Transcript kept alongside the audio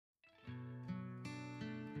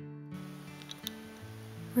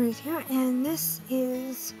Ruth here, and this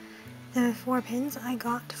is the 4 pins I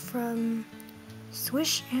got from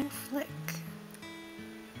swishandflickco.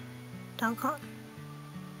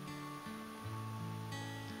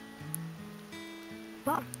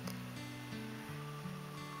 Well,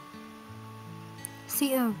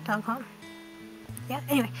 co.com. Yeah,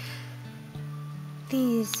 anyway,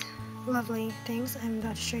 these lovely things I'm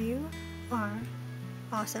about to show you are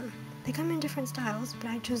awesome. They come in different styles, but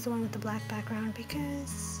I chose the one with the black background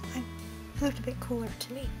because it looked a bit cooler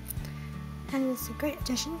to me. And it's a great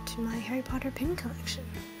addition to my Harry Potter pin collection.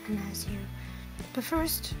 But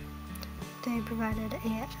first, they provided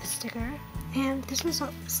a sticker, and this was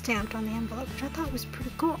stamped on the envelope, which I thought was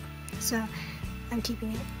pretty cool. So I'm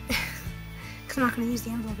keeping it, because I'm not going to use the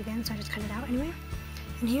envelope again, so I just cut it out anyway.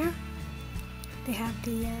 And here, they have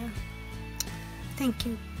the thank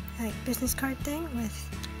you business card thing with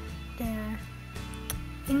their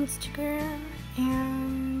Instagram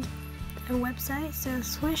and a website, so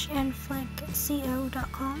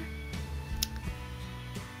swishandflickco.com.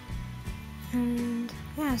 And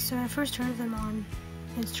yeah, so I first heard of them on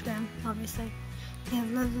Instagram, obviously. They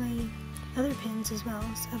have lovely other pins as well,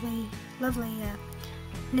 so lovely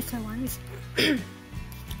Niffler ones,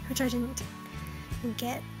 which I didn't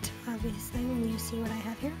get, obviously, when you see what I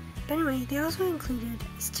have here. But anyway, they also included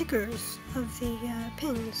stickers of the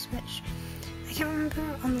pins, which I can't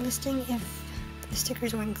remember on the listing if the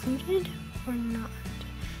stickers were included or not.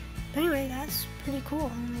 But anyway, that's pretty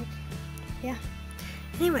cool. Yeah.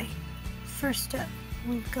 Anyway, first up,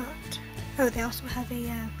 we've got... Oh, they also have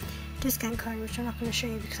a discount card, which I'm not going to show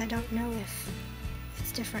you because I don't know if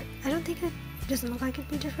it's different. I don't think it doesn't look like it'd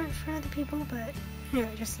be different for other people, but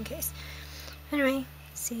anyway, just in case. Anyway,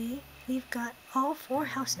 see, we've got all 4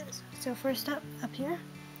 houses. So first up here,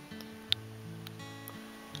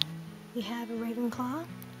 we have a Ravenclaw,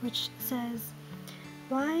 which says,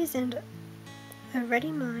 "Wise and a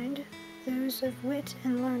ready mind, those of wit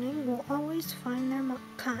and learning will always find their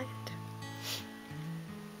kind."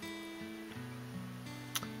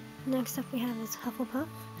 Next up we have is Hufflepuff,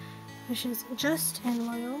 which is just and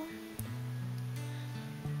loyal.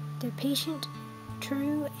 They're patient,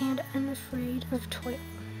 true, and unafraid of toil.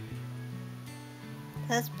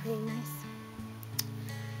 That's pretty nice.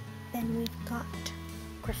 Then we've got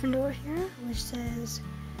Gryffindor here, which says,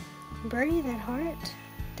 "Brave at heart,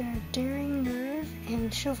 their daring nerve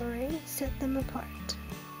and chivalry set them apart."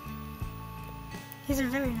 These are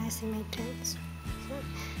very nicely made pins. So,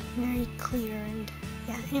 very clear and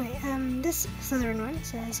yeah. Anyway, this Slytherin one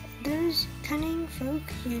says, "Those cunning folk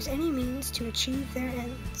use any means to achieve their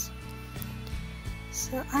ends."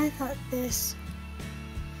 So I thought this,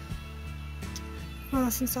 well,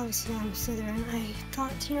 since obviously I'm Slytherin, I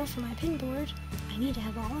thought, for my pin board, I need to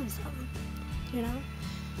have all of them,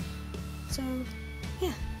 So,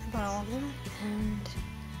 yeah, I bought all of them, and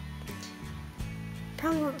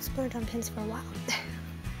probably won't splurge on pins for a while.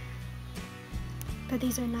 But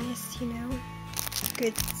these are nice,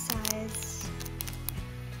 good size,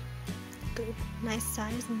 nice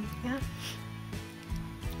size, and yeah.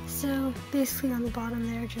 So basically on the bottom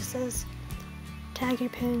there it just says, "Tag your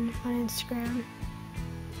pin on Instagram."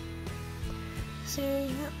 So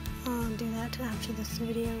yeah, I'll do that after this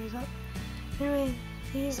video is up. Anyway,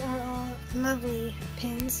 these are all lovely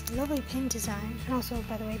pins, lovely pin design, and also,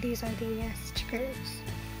 by the way, these are the stickers.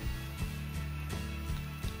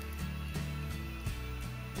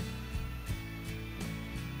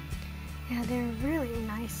 Yeah, they're really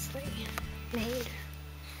nicely made.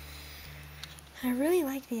 I really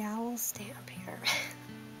like the owl stamp here.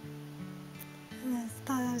 I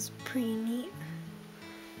thought that was pretty neat.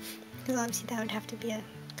 Because obviously that would have to be a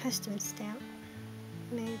custom stamp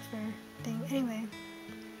made for thing. Anyway.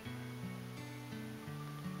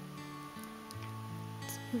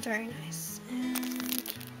 It's very nice. And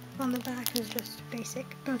on the back is just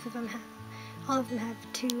basic. All of them have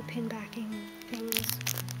 2 pin backing things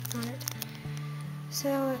on it.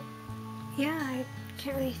 So, yeah, I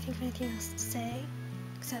can't really think of anything else to say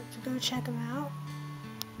except to go check them out.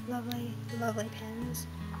 Lovely, lovely pins.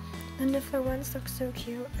 The Niffler ones look so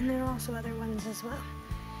cute, and there are also other ones as well.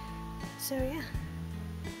 So yeah,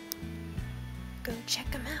 go check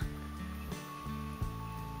them out.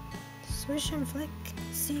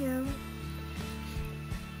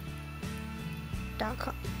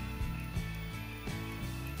 swishandflickco.com.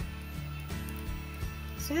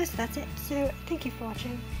 So yes, that's it. So thank you for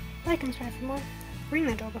watching. Like and subscribe for more. Ring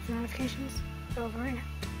that doorbell for notifications. Over and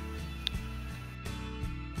out.